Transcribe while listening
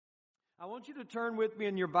I want you to turn with me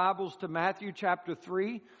in your Bibles to Matthew chapter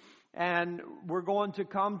 3, and we're going to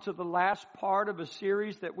come to the last part of a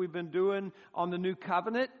series that we've been doing on the New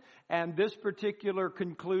Covenant, and this particular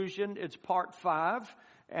conclusion, it's part 5,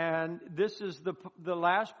 and this is the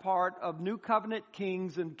last part of New Covenant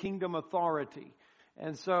Kings and Kingdom Authority.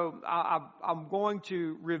 And so I'm going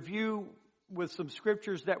to review with some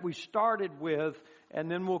scriptures that we started with,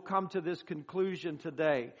 and then we'll come to this conclusion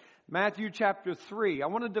today. Matthew chapter 3. I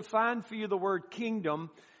want to define for you the word kingdom.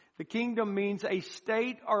 The kingdom means a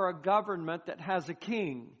state or a government that has a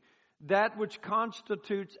king. That which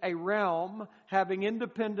constitutes a realm having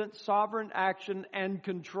independent sovereign action and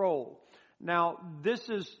control. Now, this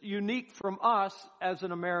is unique from us as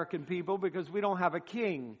an American people because we don't have a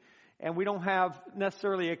king. And we don't have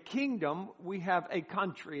necessarily a kingdom. We have a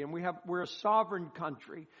country. And we're a sovereign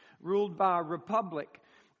country ruled by a republic.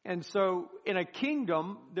 And so in a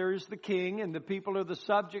kingdom, there is the king, and the people are the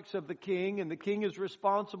subjects of the king, and the king is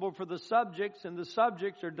responsible for the subjects, and the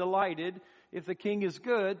subjects are delighted, if the king is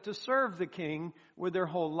good, to serve the king with their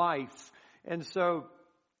whole life. And so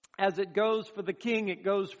as it goes for the king, it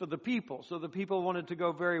goes for the people. So the people wanted to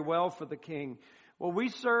go very well for the king. Well, we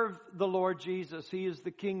serve the Lord Jesus. He is the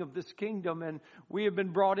king of this kingdom, and we have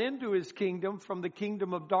been brought into his kingdom from the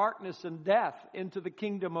kingdom of darkness and death into the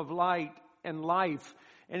kingdom of light and life.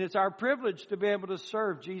 And it's our privilege to be able to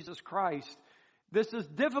serve Jesus Christ. This is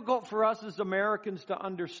difficult for us as Americans to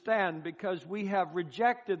understand because we have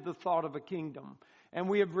rejected the thought of a kingdom. And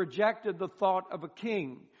we have rejected the thought of a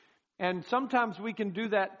king. And sometimes we can do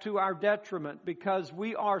that to our detriment because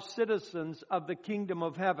we are citizens of the kingdom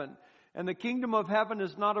of heaven. And the kingdom of heaven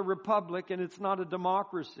is not a republic and it's not a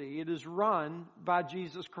democracy. It is run by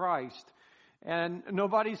Jesus Christ. And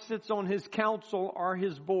nobody sits on his council or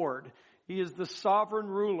his board. He is the sovereign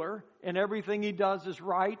ruler, and everything he does is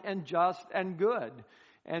right and just and good.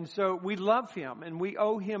 And so we love him, and we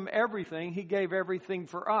owe him everything. He gave everything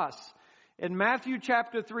for us. In Matthew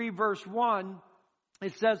chapter 3, verse 1,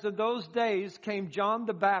 it says, "In those days came John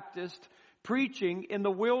the Baptist, preaching in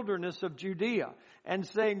the wilderness of Judea, and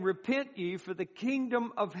saying, 'Repent ye, for the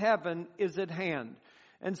kingdom of heaven is at hand.'"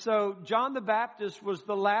 And so John the Baptist was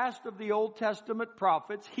the last of the Old Testament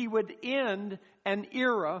prophets. He would end an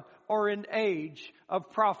era or an age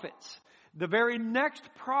of prophets. The very next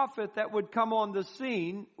prophet that would come on the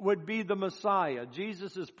scene would be the Messiah.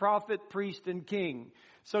 Jesus is prophet, priest, and king.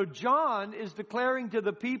 So John is declaring to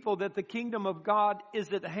the people that the kingdom of God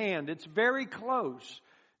is at hand. It's very close.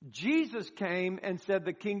 Jesus came and said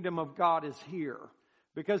the kingdom of God is here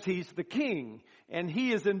because he's the king and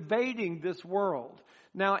he is invading this world.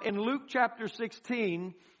 Now, in Luke chapter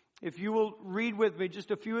 16, if you will read with me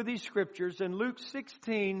just a few of these scriptures, in Luke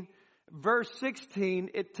 16, verse 16,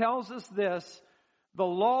 it tells us this: "The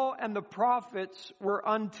law and the prophets were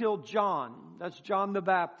until John." That's John the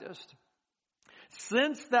Baptist.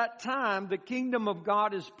 "Since that time, the kingdom of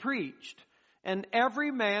God is preached, and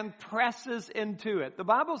every man presses into it." The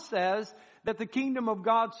Bible says that the kingdom of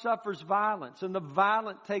God suffers violence, and the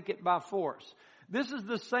violent take it by force. This is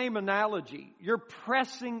the same analogy. You're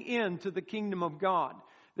pressing into the kingdom of God.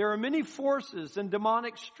 There are many forces and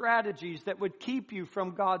demonic strategies that would keep you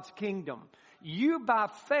from God's kingdom. You, by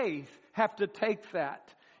faith, have to take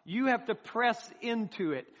that. You have to press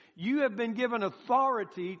into it. You have been given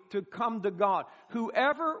authority to come to God.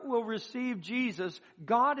 Whoever will receive Jesus,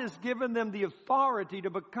 God has given them the authority to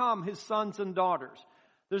become his sons and daughters.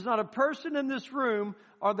 There's not a person in this room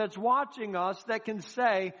or that's watching us that can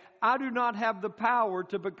say, "I do not have the power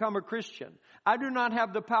to become a Christian. I do not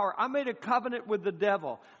have the power. I made a covenant with the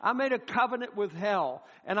devil. I made a covenant with hell,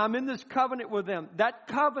 and I'm in this covenant with them." That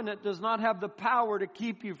covenant does not have the power to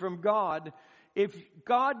keep you from God if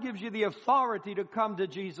God gives you the authority to come to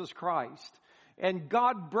Jesus Christ. And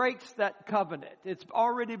God breaks that covenant. It's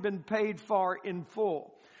already been paid for in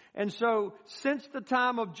full. And so, since the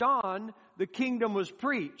time of John, the kingdom was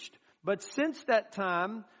preached. But since that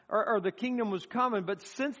time, or the kingdom was coming, but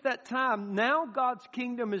since that time, now God's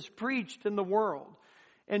kingdom is preached in the world.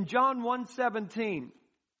 In John 1:17,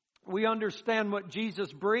 we understand what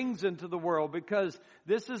Jesus brings into the world because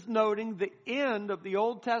this is noting the end of the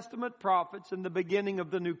Old Testament prophets and the beginning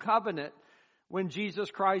of the New Covenant when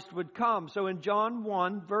Jesus Christ would come. So in John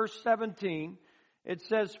 1, verse 17, it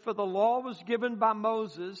says, "For the law was given by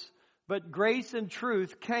Moses, but grace and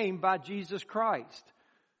truth came by Jesus Christ."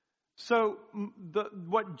 So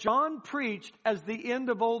what John preached as the end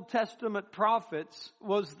of Old Testament prophets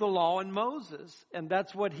was the law and Moses. And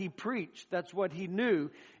that's what he preached. That's what he knew.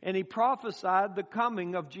 And he prophesied the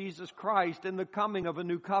coming of Jesus Christ and the coming of a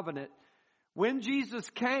new covenant. When Jesus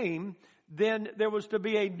came, then there was to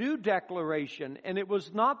be a new declaration, and it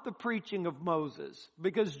was not the preaching of Moses,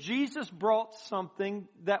 because Jesus brought something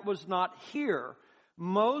that was not here.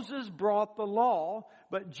 Moses brought the law,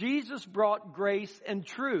 but Jesus brought grace and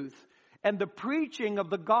truth. And the preaching of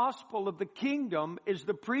the gospel of the kingdom is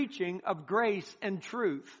the preaching of grace and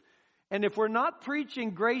truth. And if we're not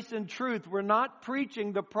preaching grace and truth, we're not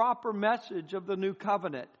preaching the proper message of the new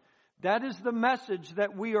covenant. That is the message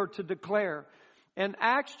that we are to declare. In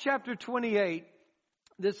Acts chapter 28,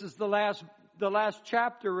 this is the last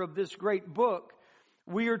chapter of this great book,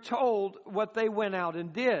 we are told what they went out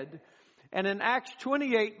and did. And in Acts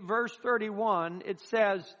 28 verse 31, it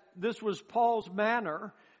says, this was Paul's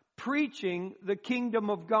manner, preaching the kingdom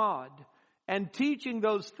of God and teaching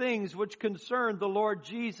those things which concern the Lord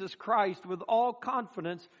Jesus Christ with all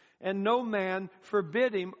confidence, and no man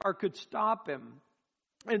forbid him or could stop him.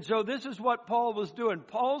 And so this is what Paul was doing.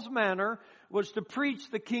 Paul's manner was to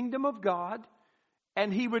preach the kingdom of God,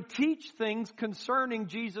 and he would teach things concerning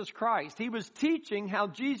Jesus Christ. He was teaching how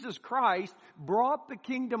Jesus Christ brought the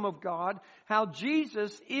kingdom of God, how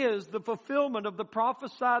Jesus is the fulfillment of the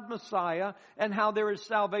prophesied Messiah, and how there is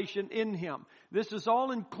salvation in him. This is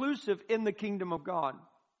all inclusive in the kingdom of God.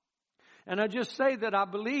 And I just say that I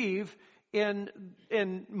believe in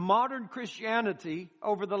modern Christianity,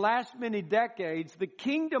 over the last many decades, the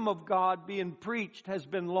kingdom of God being preached has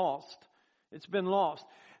been lost. It's been lost.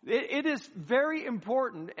 It is very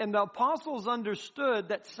important, and the apostles understood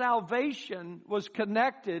that salvation was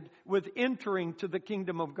connected with entering to the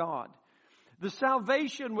kingdom of God. The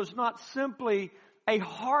salvation was not simply a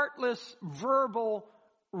heartless verbal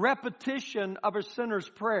repetition of a sinner's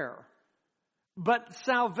prayer, but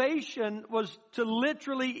salvation was to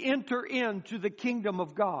literally enter into the kingdom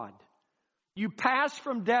of God. You pass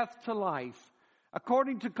from death to life.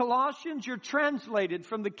 According to Colossians, you're translated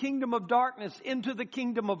from the kingdom of darkness into the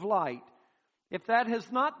kingdom of light. If that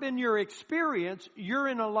has not been your experience, you're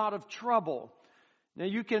in a lot of trouble. Now,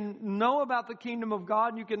 you can know about the kingdom of God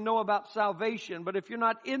and you can know about salvation, but if you're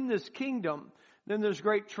not in this kingdom, then there's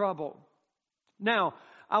great trouble. Now,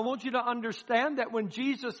 I want you to understand that when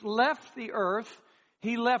Jesus left the earth,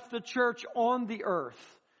 he left the church on the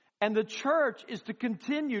earth. And the church is to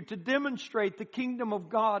continue to demonstrate the kingdom of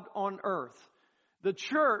God on earth. The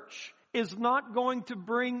church is not going to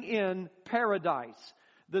bring in paradise.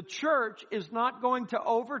 The church is not going to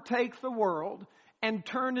overtake the world and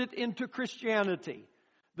turn it into Christianity.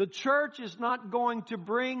 The church is not going to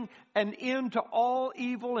bring an end to all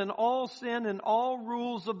evil and all sin and all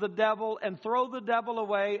rules of the devil and throw the devil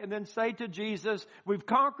away and then say to Jesus, we've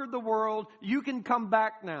conquered the world, you can come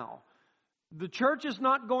back now. The church is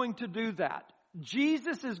not going to do that.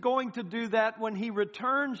 Jesus is going to do that when he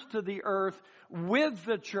returns to the earth with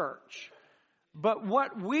the church. But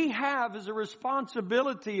what we have is a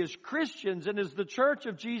responsibility as Christians and as the church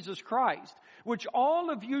of Jesus Christ, which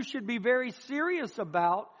all of you should be very serious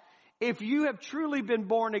about if you have truly been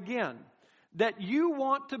born again. That you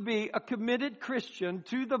want to be a committed Christian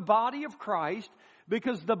to the body of Christ,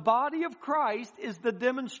 because the body of Christ is the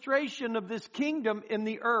demonstration of this kingdom in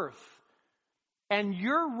the earth. And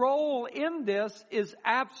your role in this is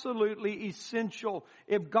absolutely essential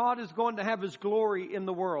if God is going to have his glory in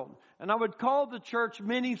the world. And I would call the church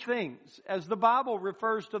many things, as the Bible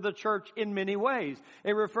refers to the church in many ways.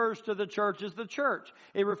 It refers to the church as the church.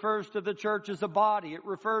 It refers to the church as a body. It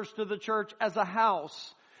refers to the church as a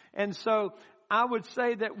house. And so I would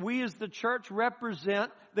say that we as the church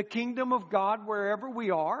represent the kingdom of God wherever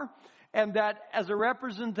we are. And that as a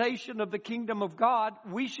representation of the kingdom of God,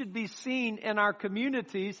 we should be seen in our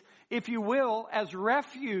communities, if you will, as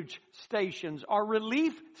refuge stations or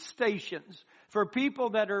relief stations for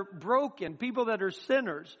people that are broken, people that are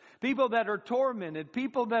sinners, people that are tormented,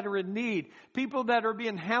 people that are in need, people that are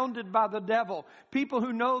being hounded by the devil, people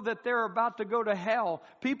who know that they're about to go to hell,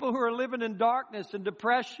 people who are living in darkness and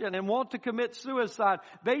depression and want to commit suicide.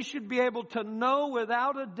 They should be able to know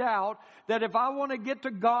without a doubt that if I want to get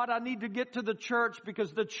to God, I need to get to the church,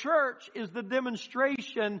 because the church is the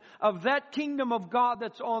demonstration of that kingdom of God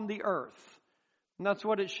that's on the earth. And that's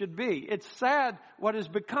what it should be. It's sad what has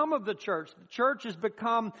become of the church. The church has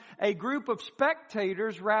become a group of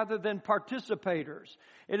spectators rather than participators.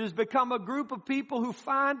 It has become a group of people who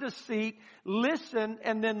find a seat, listen,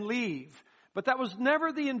 and then leave. But that was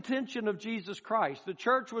never the intention of Jesus Christ. The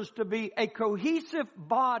church was to be a cohesive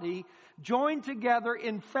body joined together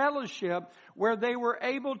in fellowship, where they were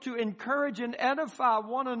able to encourage and edify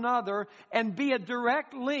one another and be a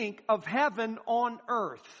direct link of heaven on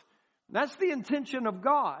earth. That's the intention of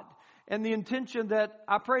God, and the intention that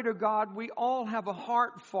I pray to God we all have a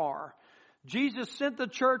heart for. Jesus sent the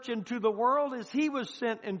church into the world as he was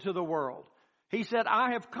sent into the world. He said,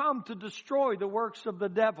 I have come to destroy the works of the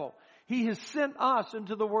devil. He has sent us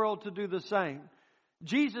into the world to do the same.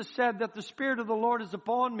 Jesus said that the Spirit of the Lord is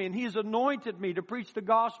upon me, and he has anointed me to preach the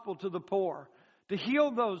gospel to the poor, to heal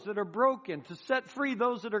those that are broken, to set free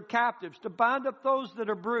those that are captives, to bind up those that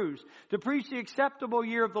are bruised, to preach the acceptable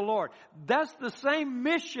year of the Lord. That's the same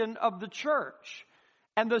mission of the church.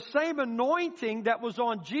 And the same anointing that was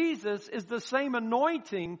on Jesus is the same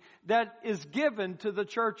anointing that is given to the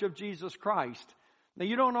church of Jesus Christ. Now,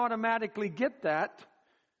 you don't automatically get that,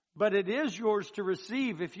 but it is yours to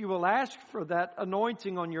receive if you will ask for that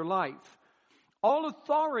anointing on your life. All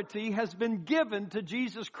authority has been given to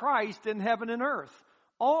Jesus Christ in heaven and earth.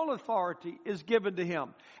 All authority is given to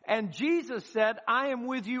him. And Jesus said, I am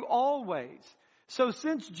with you always. So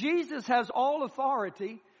since Jesus has all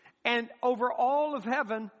authority, and over all of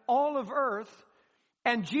heaven, all of earth,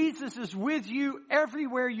 and Jesus is with you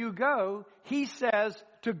everywhere you go, he says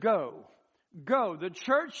to go. Go. The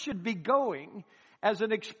church should be going as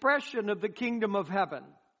an expression of the kingdom of heaven.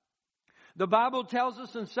 The Bible tells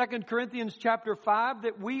us in 2 Corinthians chapter 5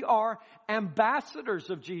 that we are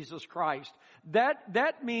ambassadors of Jesus Christ.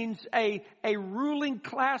 That means a ruling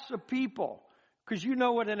class of people, because you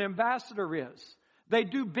know what an ambassador is. They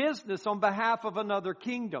do business on behalf of another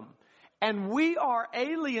kingdom. And we are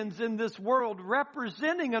aliens in this world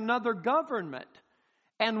representing another government.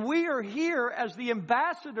 And we are here as the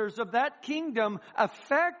ambassadors of that kingdom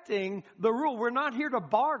affecting the rule. We're not here to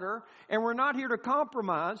barter and we're not here to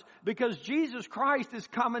compromise, because Jesus Christ is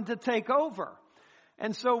coming to take over.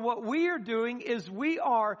 And so what we are doing is we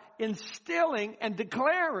are instilling and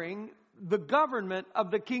declaring the government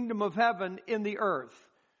of the kingdom of heaven in the earth.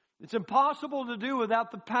 It's impossible to do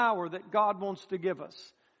without the power that God wants to give us.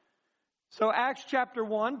 So Acts chapter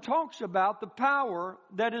 1 talks about the power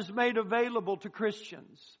that is made available to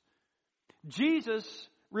Christians. Jesus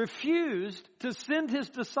refused to send his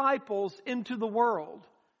disciples into the world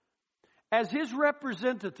as his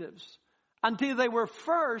representatives until they were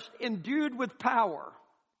first endued with power.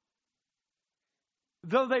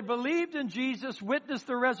 Though they believed in Jesus, witnessed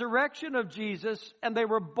the resurrection of Jesus, and they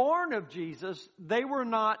were born of Jesus, they were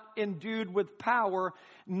not endued with power,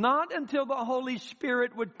 not until the Holy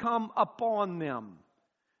Spirit would come upon them.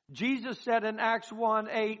 Jesus said in Acts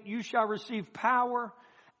 1:8, you shall receive power.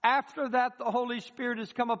 After that, the Holy Spirit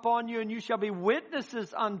has come upon you, and you shall be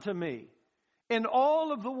witnesses unto me in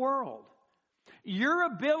all of the world. Your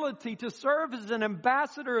ability to serve as an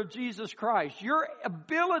ambassador of Jesus Christ, your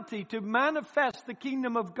ability to manifest the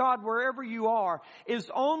kingdom of God wherever you are, is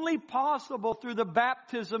only possible through the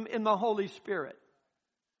baptism in the Holy Spirit.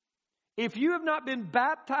 If you have not been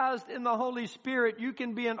baptized in the Holy Spirit, you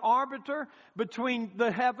can be an arbiter between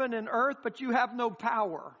the heaven and earth, but you have no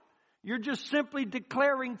power. You're just simply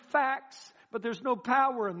declaring facts, but there's no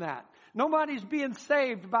power in that. Nobody's being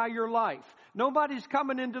saved by your life. Nobody's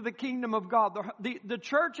coming into the kingdom of God. The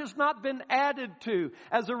church has not been added to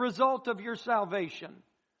as a result of your salvation.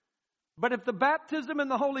 But if the baptism in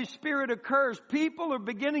the Holy Spirit occurs, people are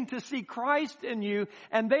beginning to see Christ in you,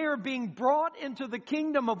 and they are being brought into the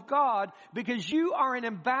kingdom of God because you are an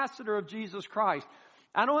ambassador of Jesus Christ.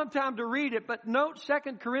 I don't have time to read it, but note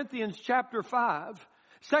 2 Corinthians chapter 5.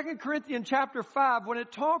 2 Corinthians chapter 5, when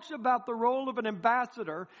it talks about the role of an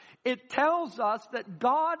ambassador, it tells us that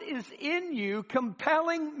God is in you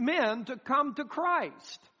compelling men to come to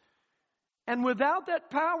Christ. And without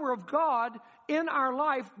that power of God in our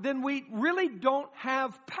life, then we really don't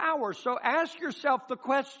have power. So ask yourself the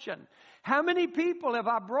question, how many people have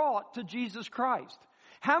I brought to Jesus Christ?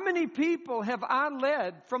 How many people have I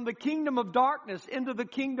led from the kingdom of darkness into the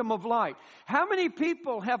kingdom of light? How many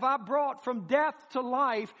people have I brought from death to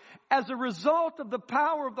life as a result of the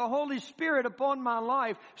power of the Holy Spirit upon my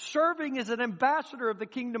life, serving as an ambassador of the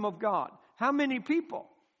kingdom of God? How many people?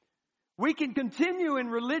 We can continue in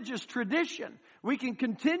religious tradition. We can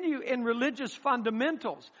continue in religious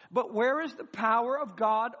fundamentals. But where is the power of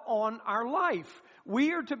God on our life?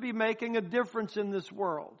 We are to be making a difference in this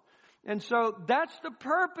world. And so that's the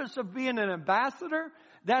purpose of being an ambassador.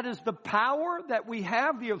 That is the power that we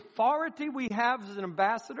have, the authority we have as an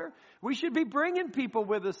ambassador. We should be bringing people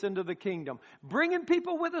with us into the kingdom, bringing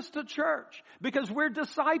people with us to church, because we're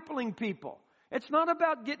discipling people. It's not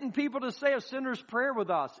about getting people to say a sinner's prayer with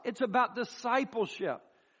us. It's about discipleship.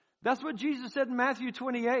 That's what Jesus said in Matthew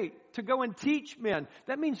 28, to go and teach men.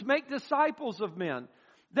 That means make disciples of men.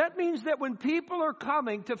 That means that when people are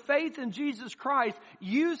coming to faith in Jesus Christ,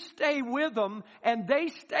 you stay with them and they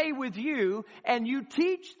stay with you, and you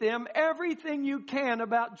teach them everything you can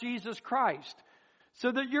about Jesus Christ.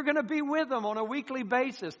 so that you're going to be with them on a weekly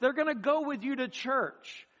basis. They're going to go with you to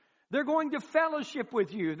church. They're going to fellowship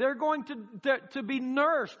with you. They're going to be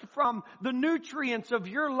nursed from the nutrients of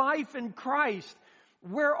your life in Christ.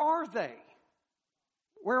 Where are they?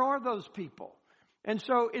 Where are those people? And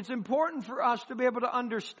so it's important for us to be able to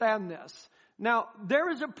understand this. Now, there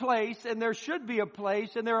is a place, and there should be a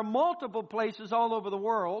place, and there are multiple places all over the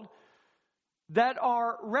world that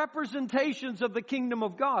are representations of the kingdom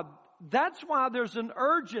of God. That's why there's an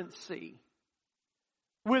urgency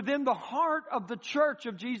within the heart of the church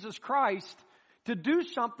of Jesus Christ to do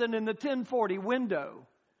something in the 1040 window.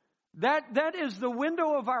 That is the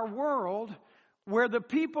window of our world where the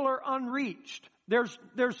people are unreached. There's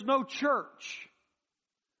no church.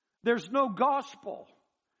 There's no gospel.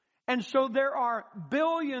 And so there are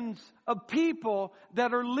billions of people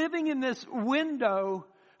that are living in this window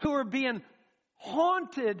who are being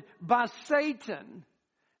haunted by Satan,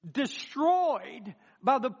 destroyed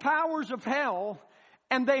by the powers of hell,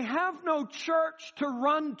 and they have no church to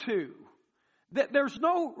run to. There's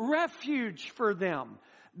no refuge for them.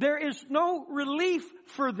 There is no relief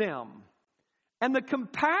for them. And the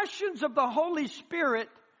compassions of the Holy Spirit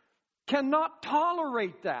cannot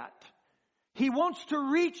tolerate that. He wants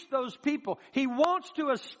to reach those people. He wants to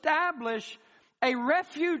establish a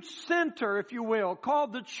refuge center, if you will,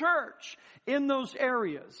 called the church in those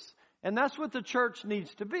areas. And that's what the church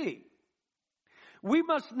needs to be. We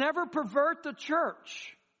must never pervert the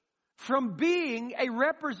church from being a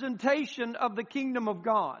representation of the kingdom of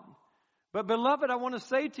God. But beloved, I want to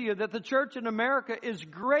say to you that the church in America is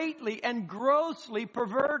greatly and grossly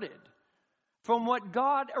perverted from what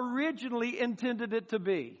God originally intended it to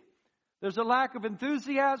be. There's a lack of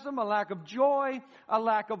enthusiasm, a lack of joy, a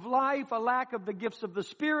lack of life, a lack of the gifts of the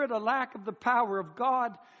Spirit, a lack of the power of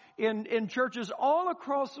God in churches all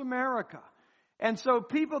across America. And so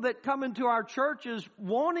people that come into our churches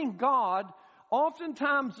wanting God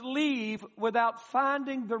oftentimes leave without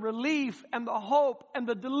finding the relief and the hope and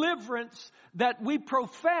the deliverance that we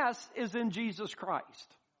profess is in Jesus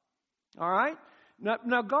Christ. All right?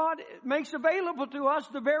 Now God makes available to us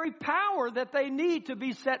the very power that they need to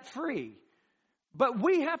be set free. But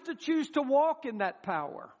we have to choose to walk in that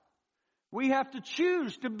power. We have to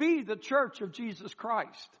choose to be the church of Jesus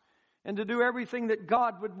Christ and to do everything that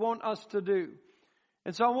God would want us to do.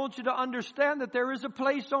 And so I want you to understand that there is a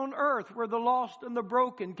place on earth where the lost and the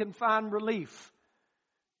broken can find relief.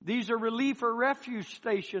 These are relief or refuge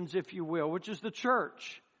stations, if you will, which is the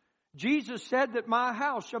church. Jesus said that my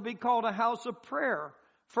house shall be called a house of prayer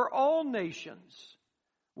for all nations.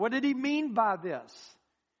 What did he mean by this?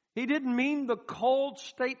 He didn't mean the cold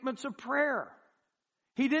statements of prayer.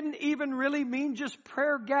 He didn't even really mean just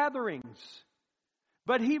prayer gatherings.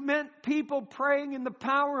 But he meant people praying in the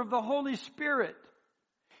power of the Holy Spirit.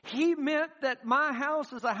 He meant that my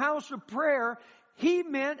house is a house of prayer. He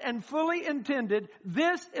meant and fully intended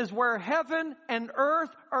this is where heaven and earth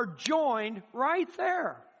are joined right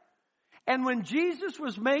there. And when Jesus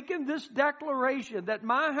was making this declaration that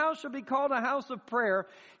my house shall be called a house of prayer,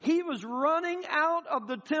 he was running out of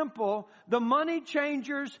the temple the money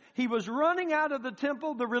changers. He was running out of the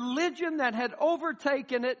temple the religion that had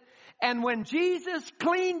overtaken it. And when Jesus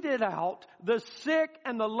cleaned it out, the sick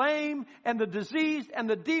and the lame and the diseased and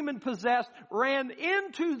the demon possessed ran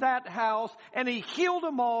into that house and he healed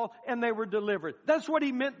them all and they were delivered. That's what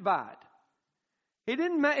he meant by it. He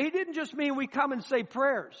didn't just mean we come and say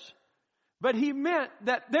prayers. But he meant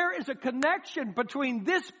that there is a connection between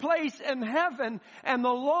this place and heaven, and the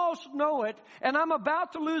lost know it. And I'm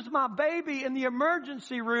about to lose my baby in the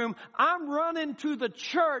emergency room. I'm running to the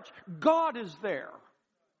church. God is there.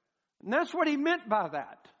 And that's what he meant by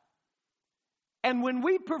that. And when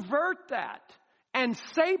we pervert that and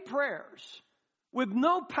say prayers with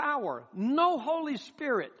no power, no Holy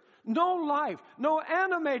Spirit, no life, no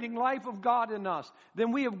animating life of God in us,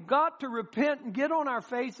 then we have got to repent and get on our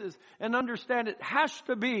faces and understand it has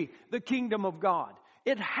to be the kingdom of God.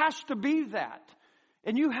 It has to be that.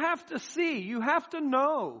 And you have to see, you have to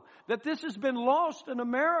know that this has been lost in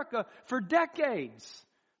America for decades.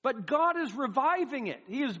 But God is reviving it.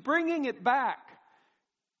 He is bringing it back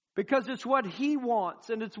because it's what he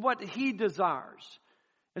wants and it's what he desires.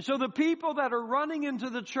 And so the people that are running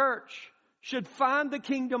into the church should find the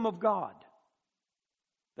kingdom of God.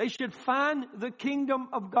 They should find the kingdom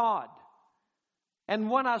of God. And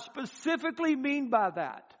what I specifically mean by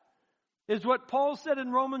that is what Paul said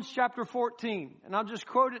in Romans chapter 14. And I'll just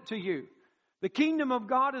quote it to you. The kingdom of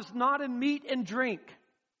God is not in meat and drink.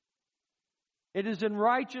 It is in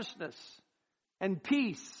righteousness and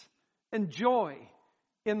peace and joy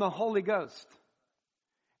in the Holy Ghost.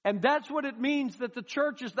 And that's what it means that the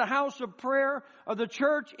church is the house of prayer, or the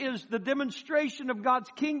church is the demonstration of God's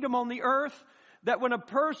kingdom on the earth. That when a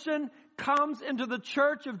person comes into the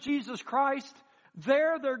church of Jesus Christ,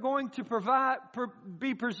 there they're going to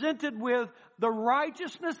be presented with the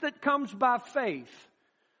righteousness that comes by faith.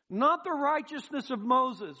 Not the righteousness of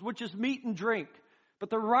Moses, which is meat and drink, but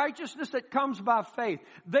the righteousness that comes by faith.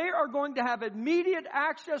 They are going to have immediate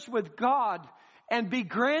access with God and be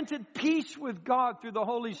granted peace with God through the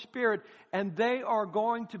Holy Spirit. And they are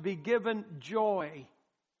going to be given joy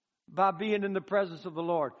by being in the presence of the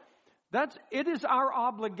Lord. It is our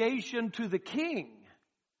obligation to the King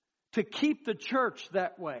to keep the church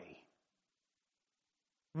that way.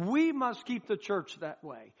 We must keep the church that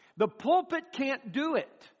way. The pulpit can't do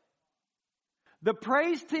it. The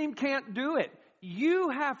praise team can't do it. You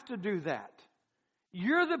have to do that.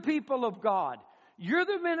 You're the people of God. You're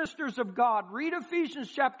the ministers of God. Read Ephesians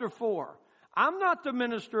chapter 4. I'm not the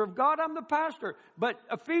minister of God, I'm the pastor. But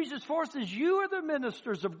Ephesians 4 says you are the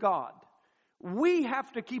ministers of God. We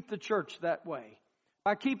have to keep the church that way.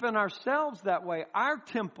 By keeping ourselves that way, our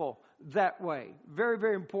temple that way. Very,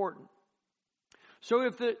 very important. So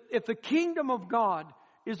if the kingdom of God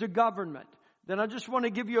is a government, then I just want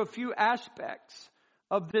to give you a few aspects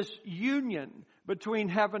of this union between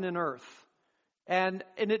heaven and earth. And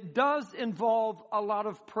it does involve a lot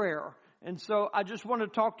of prayer. And so I just want to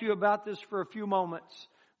talk to you about this for a few moments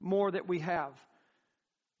more that we have.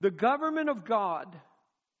 The government of God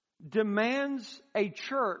demands a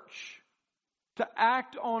church to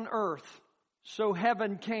act on earth so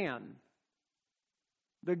heaven can.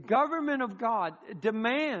 The government of God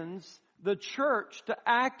demands the church to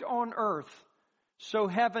act on earth so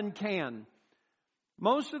heaven can.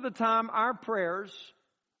 Most of the time, our prayers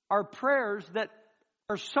are prayers that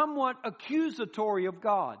are somewhat accusatory of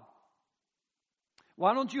God.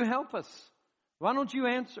 Why don't you help us? Why don't you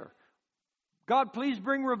answer? God, please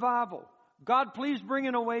bring revival. God, please bring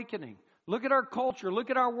an awakening. Look at our culture. Look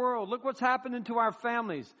at our world. Look what's happening to our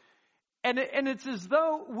families. And it's as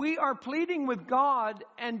though we are pleading with God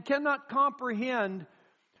and cannot comprehend,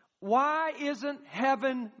 why isn't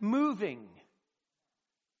heaven moving?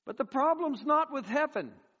 But the problem's not with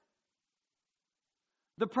heaven.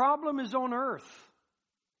 The problem is on earth.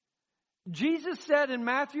 Jesus said in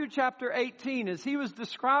Matthew chapter 18, as he was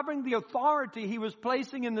describing the authority he was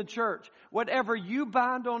placing in the church, whatever you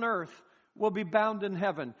bind on earth will be bound in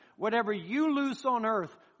heaven. Whatever you loose on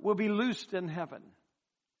earth will be loosed in heaven.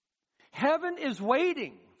 Heaven is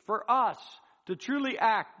waiting for us to truly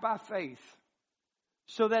act by faith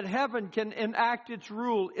so that heaven can enact its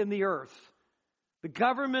rule in the earth. The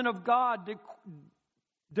government of God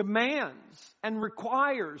demands and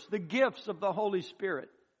requires the gifts of the Holy Spirit.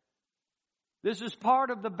 This is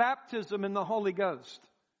part of the baptism in the Holy Ghost.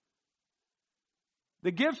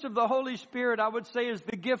 The gifts of the Holy Spirit, I would say, is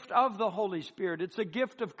the gift of the Holy Spirit. It's a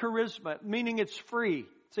gift of charisma, meaning it's free.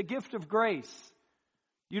 It's a gift of grace.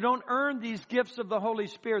 You don't earn these gifts of the Holy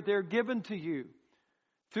Spirit. They're given to you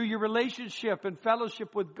through your relationship and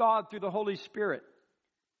fellowship with God through the Holy Spirit.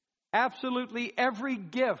 Absolutely every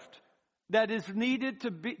gift that is needed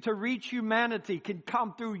to reach humanity can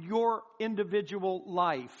come through your individual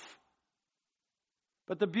life.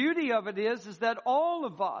 But the beauty of it is that all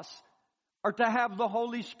of us are to have the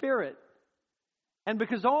Holy Spirit. And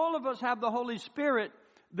because all of us have the Holy Spirit,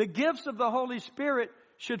 the gifts of the Holy Spirit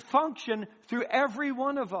should function through every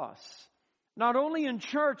one of us. Not only in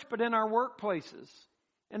church, but in our workplaces,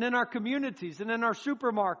 and in our communities, and in our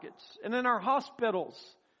supermarkets, and in our hospitals.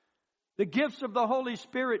 The gifts of the Holy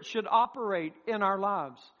Spirit should operate in our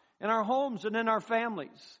lives, in our homes, and in our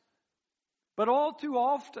families. But all too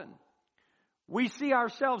often, we see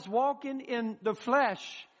ourselves walking in the flesh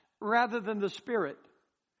rather than the Spirit.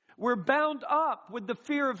 We're bound up with the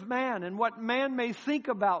fear of man and what man may think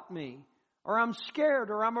about me. Or I'm scared,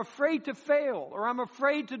 or I'm afraid to fail, or I'm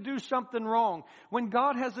afraid to do something wrong, when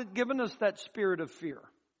God hasn't given us that spirit of fear.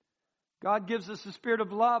 God gives us a spirit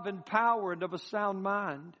of love and power and of a sound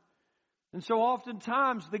mind. And so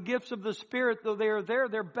oftentimes the gifts of the Spirit, though they are there,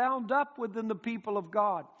 they're bound up within the people of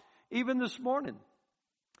God. Even this morning,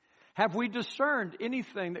 have we discerned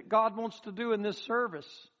anything that God wants to do in this service?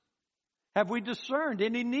 Have we discerned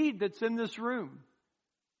any need that's in this room?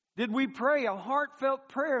 Did we pray a heartfelt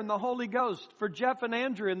prayer in the Holy Ghost for Jeff and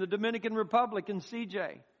Andrew in the Dominican Republic and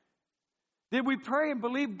CJ? Did we pray and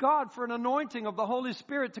believe God for an anointing of the Holy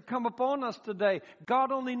Spirit to come upon us today?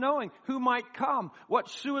 God only knowing who might come, what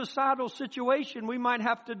suicidal situation we might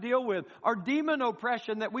have to deal with, or demon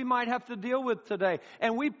oppression that we might have to deal with today.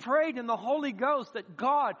 And we prayed in the Holy Ghost that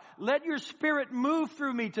God, let your Spirit move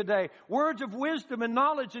through me today. Words of wisdom and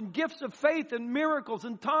knowledge and gifts of faith and miracles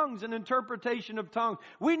and tongues and interpretation of tongues.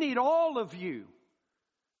 We need all of you.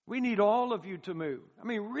 We need all of you to move. I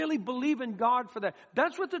mean, really believe in God for that.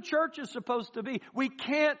 That's what the church is supposed to be. We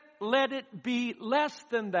can't let it be less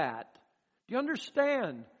than that. Do you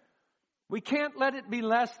understand? We can't let it be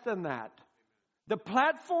less than that. The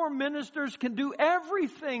platform ministers can do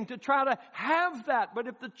everything to try to have that. But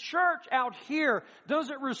if the church out here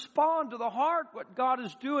doesn't respond to the heart, what God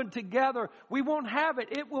is doing together, we won't have it.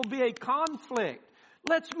 It will be a conflict.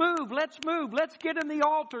 Let's move. Let's move. Let's get in the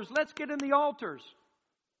altars. Let's get in the altars.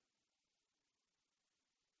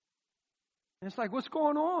 And it's like, what's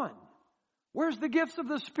going on? Where's the gifts of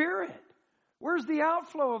the Spirit? Where's the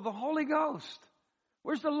outflow of the Holy Ghost?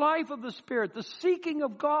 Where's the life of the Spirit? The seeking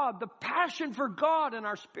of God, the passion for God in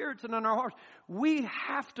our spirits and in our hearts. We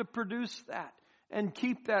have to produce that and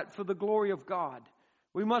keep that for the glory of God.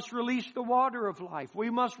 We must release the water of life.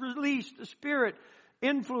 We must release the Spirit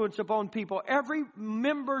influence upon people. Every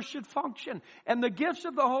member should function. And the gifts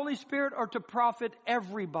of the Holy Spirit are to profit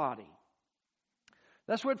everybody.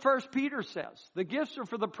 That's what 1 Peter says. The gifts are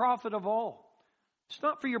for the profit of all. It's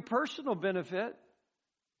not for your personal benefit.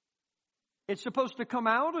 It's supposed to come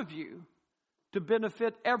out of you to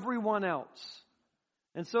benefit everyone else.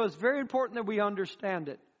 And so it's very important that we understand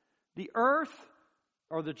it. The earth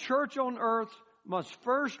or the church on earth must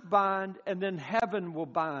first bind and then heaven will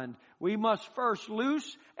bind. We must first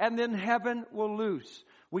loose and then heaven will loose.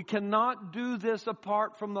 We cannot do this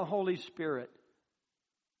apart from the Holy Spirit.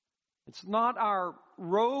 It's not our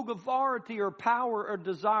rogue authority or power or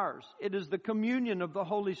desires. It is the communion of the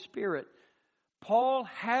Holy Spirit. Paul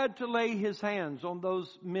had to lay his hands on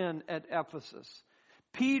those men at Ephesus.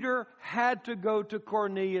 Peter had to go to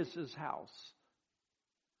Cornelius' house.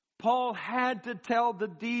 Paul had to tell the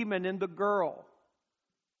demon in the girl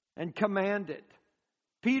and command it.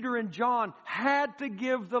 Peter and John had to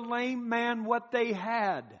give the lame man what they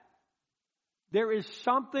had. There is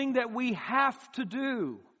something that we have to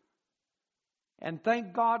do. And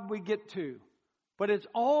thank God we get to. But it's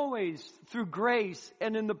always through grace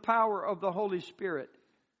and in the power of the Holy Spirit.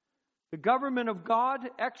 The government of God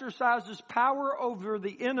exercises power over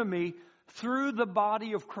the enemy through the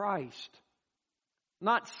body of Christ.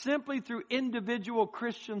 Not simply through individual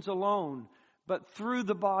Christians alone, but through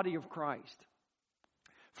the body of Christ.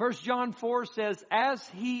 1 John 4 says, as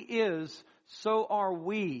He is, so are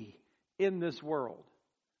we in this world.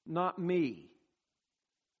 Not me.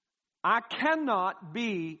 I cannot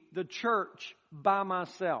be the church by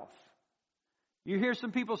myself. You hear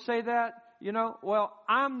some people say that, well,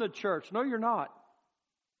 I'm the church. No, you're not.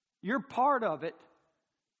 You're part of it.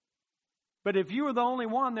 But if you were the only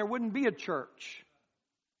one, there wouldn't be a church.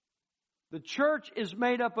 The church is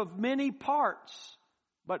made up of many parts,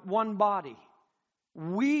 but one body.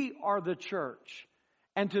 We are the church.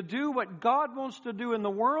 And to do what God wants to do in the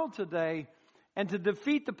world today, and to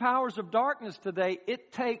defeat the powers of darkness today,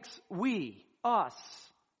 it takes us,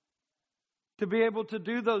 to be able to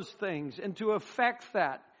do those things and to affect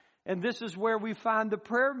that. And this is where we find the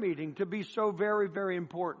prayer meeting to be so very, very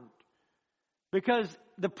important. Because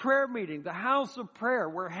the prayer meeting, the house of prayer,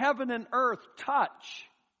 where heaven and earth touch.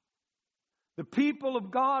 The people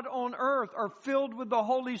of God on earth are filled with the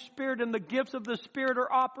Holy Spirit, and the gifts of the Spirit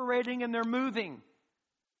are operating and they're moving.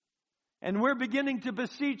 And we're beginning to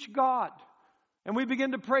beseech God. And we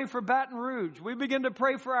begin to pray for Baton Rouge. We begin to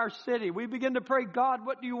pray for our city. We begin to pray, God,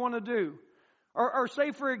 what do you want to do? Or say,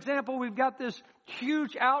 for example, we've got this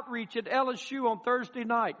huge outreach at LSU on Thursday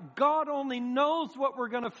night. God only knows what we're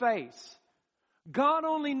going to face. God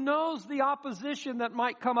only knows the opposition that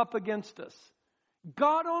might come up against us.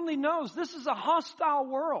 God only knows. This is a hostile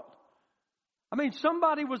world. I mean,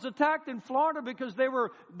 somebody was attacked in Florida because they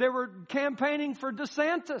were campaigning for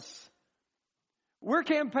DeSantis. We're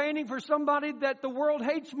campaigning for somebody that the world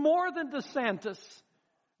hates more than DeSantis.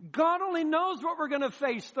 God only knows what we're going to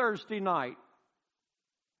face Thursday night.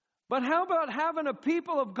 But how about having a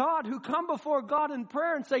people of God who come before God in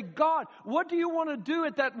prayer and say, God, what do you want to do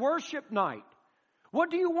at that worship night?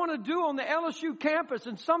 What do you want to do on the LSU campus?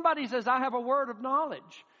 And somebody says, I have a word of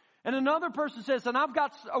knowledge. And another person says, and I've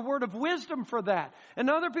got a word of wisdom for that.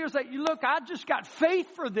 And other people say, look, I just got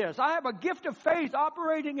faith for this. I have a gift of faith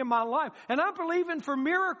operating in my life. And I'm believing for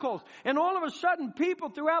miracles. And all of a sudden, people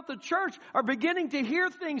throughout the church are beginning to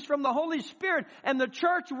hear things from the Holy Spirit. And the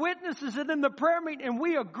church witnesses it in the prayer meeting, and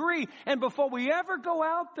we agree. And before we ever go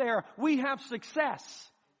out there, we have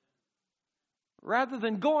success. Rather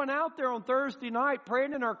than going out there on Thursday night,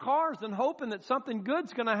 praying in our cars and hoping that something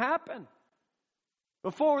good's going to happen.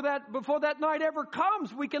 Before that night ever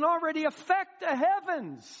comes, we can already affect the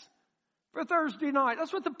heavens for Thursday night.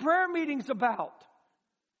 That's what the prayer meeting's about.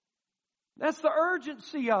 That's the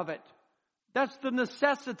urgency of it. That's the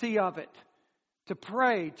necessity of it. To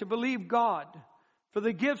pray, to believe God for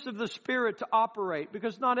the gifts of the Spirit to operate.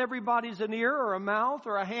 Because not everybody's an ear or a mouth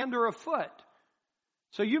or a hand or a foot.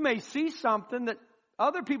 So you may see something that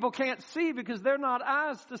other people can't see because they're not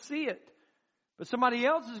eyes to see it. But somebody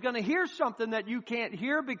else is going to hear something that you can't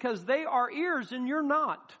hear because they are ears and you're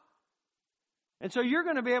not. And so you're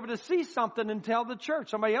going to be able to see something and tell the church.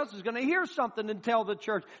 Somebody else is going to hear something and tell the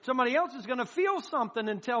church. Somebody else is going to feel something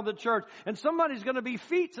and tell the church. And somebody's going to be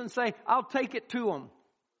feet and say, I'll take it to them.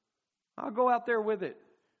 I'll go out there with it.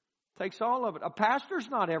 Takes all of it. A pastor's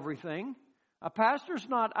not everything. A pastor's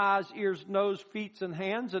not eyes, ears, nose, feet, and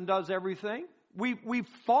hands and does everything. We've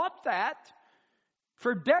fought that.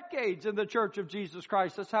 For decades in the Church of Jesus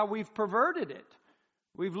Christ, that's how we've perverted it.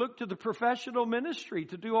 We've looked to the professional ministry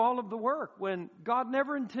to do all of the work when God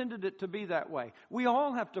never intended it to be that way. We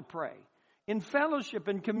all have to pray in fellowship,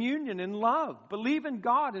 in communion, in love. Believe in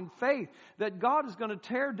God in faith that God is going to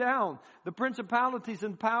tear down the principalities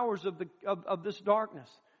and powers of this darkness.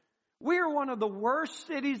 We are one of the worst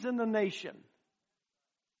cities in the nation.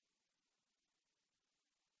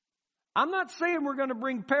 I'm not saying we're going to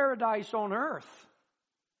bring paradise on earth.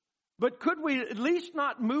 But could we at least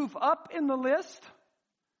not move up in the list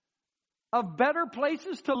of better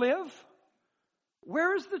places to live?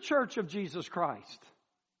 Where is the Church of Jesus Christ?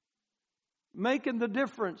 Making the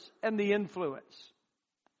difference and the influence.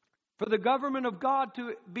 For the government of God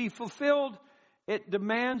to be fulfilled, it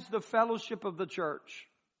demands the fellowship of the church.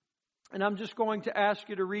 And I'm just going to ask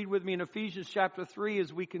you to read with me in Ephesians chapter 3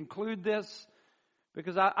 as we conclude this.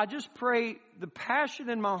 Because I just pray the passion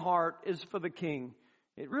in my heart is for the King.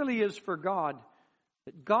 It really is for God.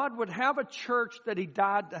 That God would have a church that He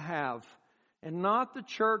died to have. And not the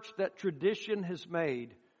church that tradition has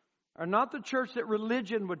made. Or not the church that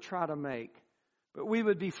religion would try to make. But we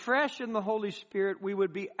would be fresh in the Holy Spirit. We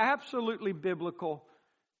would be absolutely biblical.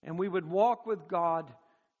 And we would walk with God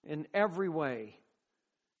in every way.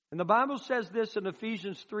 And the Bible says this in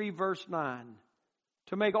Ephesians 3 verse 9.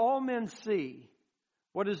 To make all men see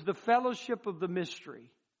what is the fellowship of the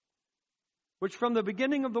mystery, which from the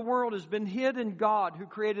beginning of the world has been hid in God who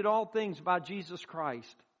created all things by Jesus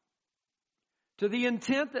Christ. To the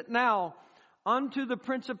intent that now unto the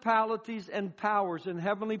principalities and powers in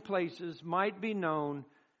heavenly places might be known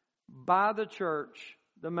by the church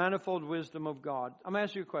the manifold wisdom of God. I'm going to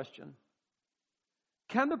ask you a question.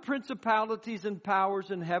 Can the principalities and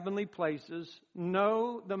powers in heavenly places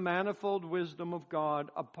know the manifold wisdom of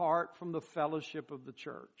God apart from the fellowship of the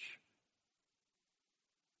church?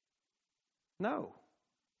 No,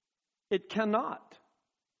 it cannot.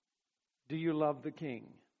 Do you love the King?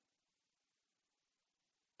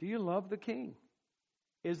 Do you love the King?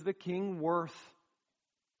 Is the King worth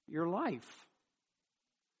your life?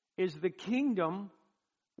 Is the kingdom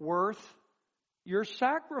worth your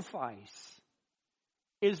sacrifice?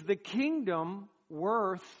 Is the kingdom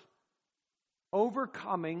worth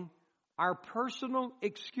overcoming our personal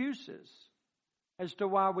excuses as to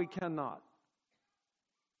why we cannot?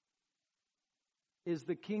 Is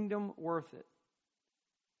the kingdom worth it?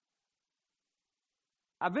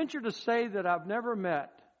 I venture to say that I've never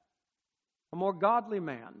met a more godly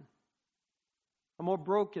man, a more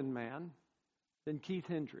broken man than Keith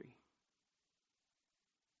Hendry.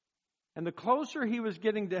 And the closer he was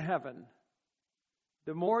getting to heaven,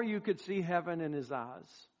 the more you could see heaven in his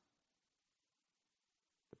eyes.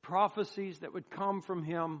 The prophecies that would come from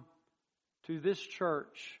him to this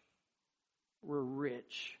church were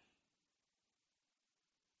rich.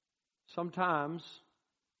 Sometimes,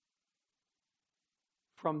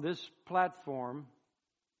 from this platform,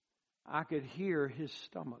 I could hear his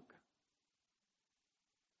stomach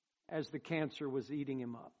as the cancer was eating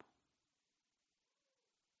him up.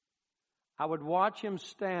 I would watch him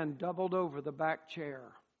stand doubled over the back chair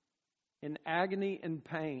in agony and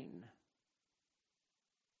pain,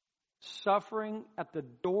 suffering at the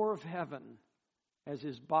door of heaven as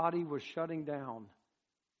his body was shutting down,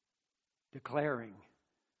 declaring,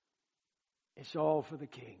 "It's all for the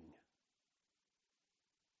King.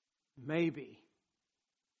 maybe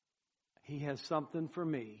He has something for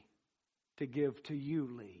me to give to you,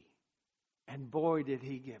 Lee. And boy, did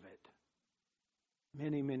He give it.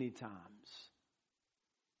 Many, many times.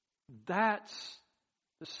 That's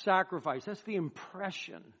the sacrifice. That's the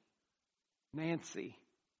impression. Nancy.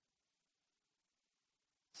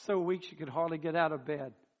 So weak she could hardly get out of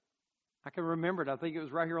bed. I can remember it. I think it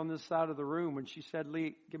was right here on this side of the room when she said,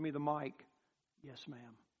 Lee, give me the mic. Yes,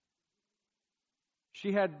 ma'am.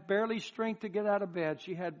 She had barely strength to get out of bed.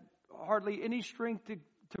 She had hardly any strength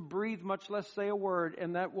to breathe, much less say a word.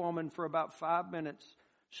 And that woman, for about 5 minutes,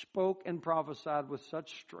 spoke and prophesied with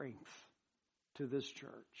such strength to this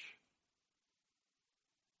church.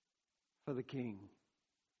 For the King.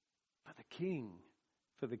 For the King.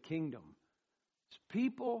 For the kingdom. It's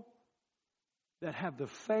people that have the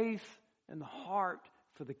faith and the heart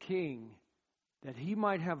for the King, that He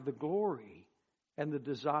might have the glory and the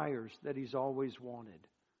desires that He's always wanted.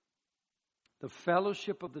 The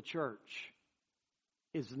fellowship of the church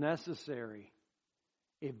is necessary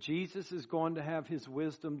if Jesus is going to have His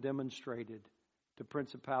wisdom demonstrated to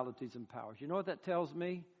principalities and powers. You know what that tells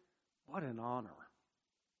me? What an honor.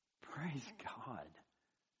 Praise God.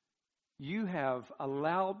 You have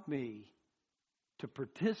allowed me to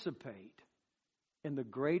participate in the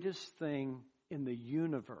greatest thing in the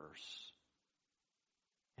universe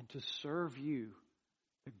and to serve you,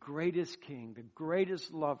 the greatest King, the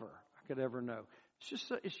greatest lover I could ever know.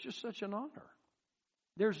 It's just such an honor.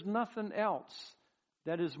 There's nothing else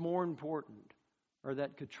that is more important or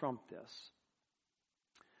that could trump this.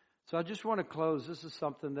 So I just want to close. This is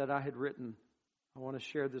something that I had written. I want to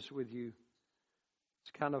share this with you.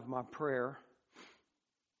 It's kind of my prayer.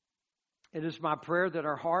 It is my prayer that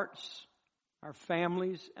our hearts, our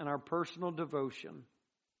families, and our personal devotion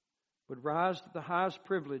would rise to the highest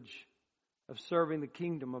privilege of serving the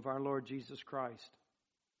kingdom of our Lord Jesus Christ.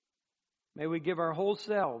 May we give our whole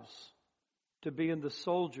selves to being the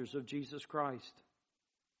soldiers of Jesus Christ.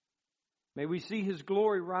 May we see His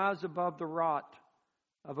glory rise above the rot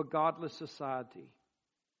of a godless society.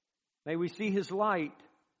 May we see His light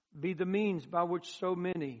be the means by which so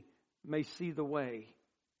many may see the way.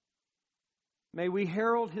 May we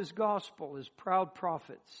herald His gospel as proud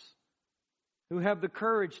prophets who have the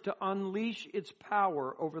courage to unleash its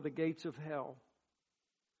power over the gates of hell.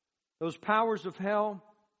 Those powers of hell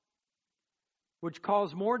which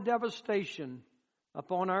cause more devastation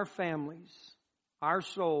upon our families, our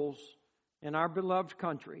souls, and our beloved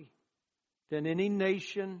country than any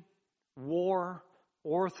nation, war,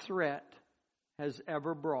 or threat has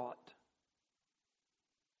ever brought.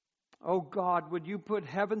 Oh God, would you put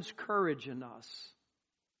heaven's courage in us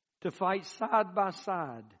to fight side by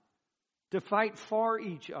side, to fight for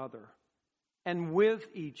each other and with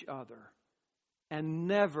each other and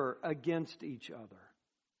never against each other.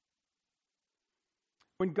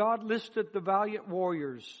 When God listed the valiant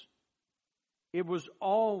warriors, it was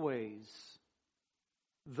always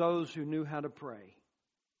those who knew how to pray.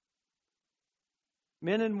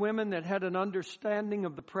 Men and women that had an understanding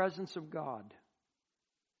of the presence of God.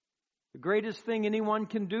 The greatest thing anyone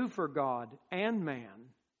can do for God and man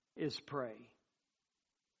is pray.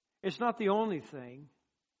 It's not the only thing,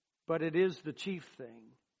 but it is the chief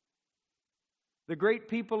thing. The great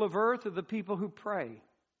people of earth are the people who pray.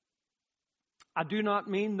 I do not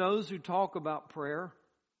mean those who talk about prayer,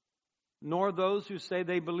 nor those who say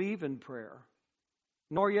they believe in prayer,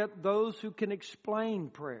 nor yet those who can explain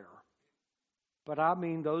prayer. But I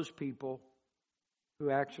mean those people who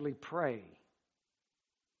actually pray.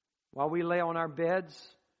 While we lay on our beds,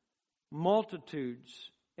 multitudes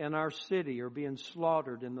in our city are being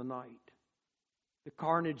slaughtered in the night. The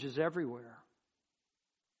carnage is everywhere.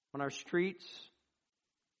 On our streets,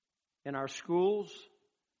 in our schools,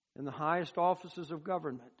 in the highest offices of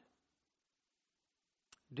government.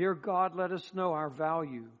 Dear God, let us know our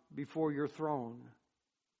value before your throne.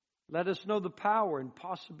 Let us know the power and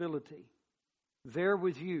possibility there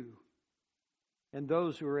with you and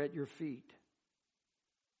those who are at your feet.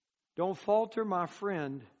 Don't falter, my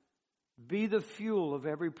friend. Be the fuel of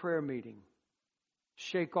every prayer meeting.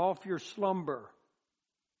 Shake off your slumber.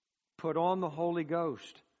 Put on the Holy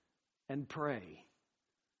Ghost and pray.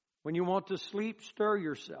 When you want to sleep, stir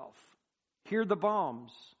yourself. Hear the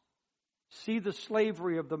bombs. See the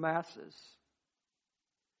slavery of the masses.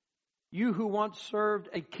 You who once served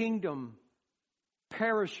a kingdom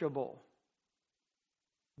perishable,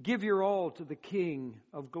 give your all to the King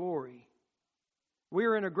of glory. We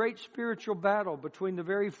are in a great spiritual battle between the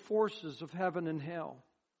very forces of heaven and hell.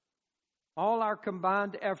 All our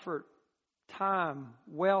combined effort, time,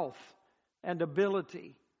 wealth, and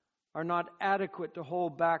ability are not adequate to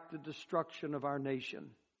hold back the destruction of our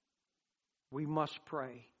nation. We must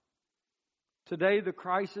pray. Today the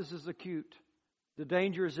crisis is acute. The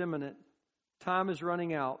danger is imminent. Time is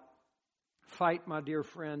running out. Fight, my dear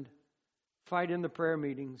friend. Fight in the prayer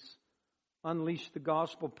meetings. Unleash the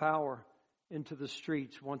gospel power into the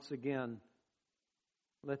streets once again.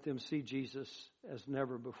 Let them see Jesus as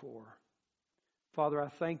never before. Father, I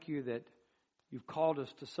thank you that you've called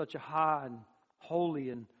us to such a high and holy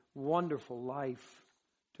and wonderful life,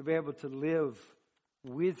 to be able to live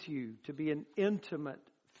with you, to be in intimate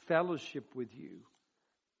fellowship with you.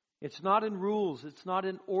 It's not in rules, it's not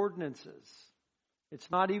in ordinances, it's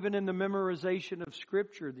not even in the memorization of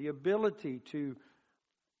Scripture, the ability to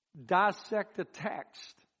dissect the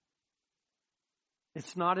text.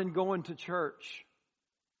 It's not in going to church.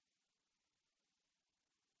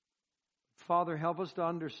 Father, help us to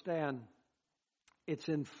understand it's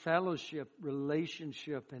in fellowship,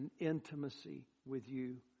 relationship, and intimacy with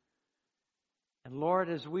you. And Lord,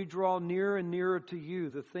 as we draw nearer and nearer to you,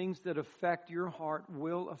 the things that affect your heart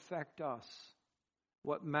will affect us.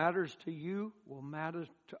 What matters to you will matter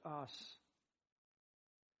to us.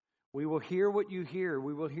 We will hear what you hear.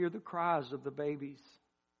 We will hear the cries of the babies.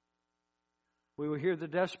 We will hear the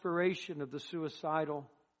desperation of the suicidal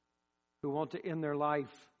who want to end their life.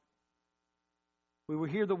 We will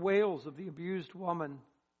hear the wails of the abused woman,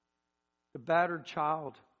 the battered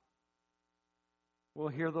child. We'll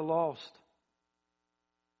hear the lost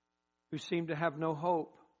who seem to have no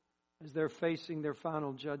hope as they're facing their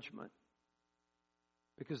final judgment.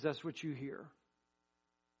 Because that's what you hear.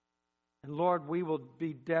 And Lord, we will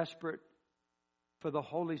be desperate for the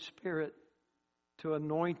Holy Spirit to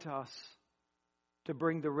anoint us to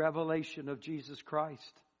bring the revelation of Jesus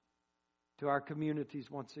Christ to our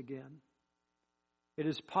communities once again. It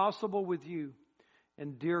is possible with you.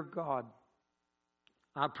 And dear God,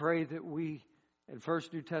 I pray that we at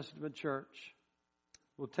First New Testament Church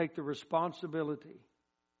will take the responsibility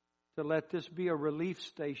to let this be a relief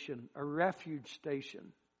station, a refuge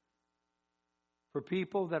station for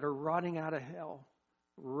people that are running out of hell,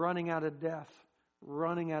 running out of death,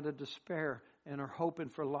 running out of despair, and are hoping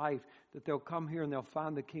for life, that they'll come here and they'll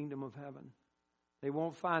find the kingdom of heaven. They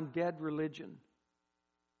won't find dead religion.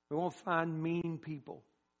 They won't find mean people,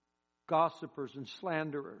 gossipers and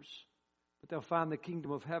slanderers, but they'll find the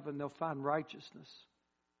kingdom of heaven. They'll find righteousness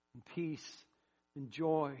and peace and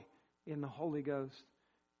joy in the Holy Ghost.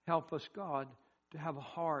 Help us, God, to have a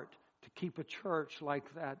heart to keep a church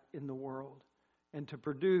like that in the world and to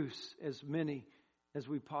produce as many as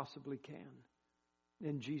we possibly can.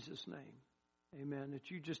 In Jesus' name, amen.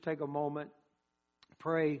 That you just take a moment,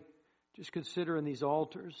 pray, just consider in these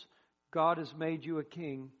altars, God has made you a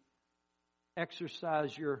king.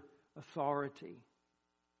 Exercise your authority.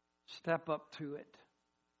 Step up to it.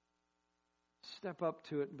 Step up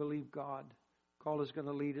to it and believe God. Carl is going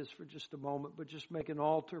to lead us for just a moment, but just make an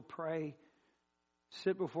altar, pray,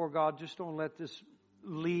 sit before God. Just don't let this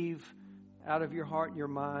leave out of your heart and your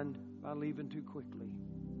mind by leaving too quickly.